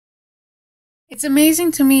It's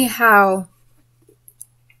amazing to me how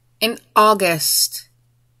in August,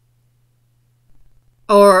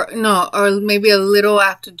 or no, or maybe a little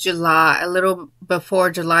after July, a little before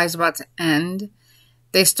July is about to end,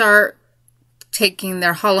 they start taking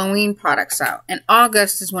their Halloween products out. And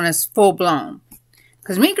August is when it's full blown.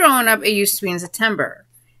 Because me growing up, it used to be in September.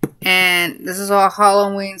 And this is all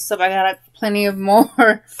Halloween stuff. I got plenty of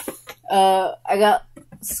more. I got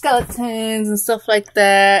skeletons and stuff like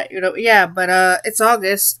that. Yeah, but it's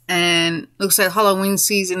August and looks like Halloween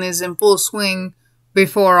season is in full swing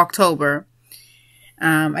before October.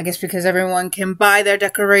 I guess because everyone can buy their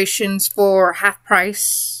decorations for half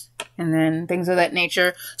price and then things of that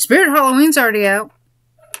nature. Spirit Halloween's already out.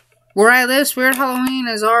 Where I live, Spirit Halloween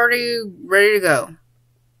is already ready to go.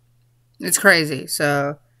 It's crazy.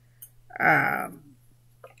 So, yeah.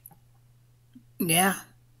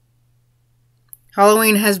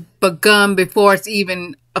 Halloween has begun before it's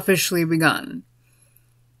even officially begun.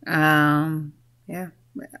 Yeah.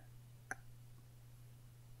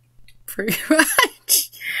 Pretty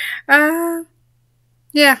much.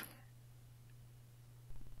 Yeah.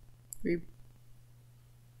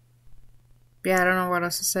 Yeah, I don't know what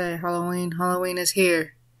else to say. Halloween is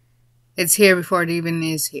here. It's here before it even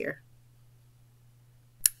is here.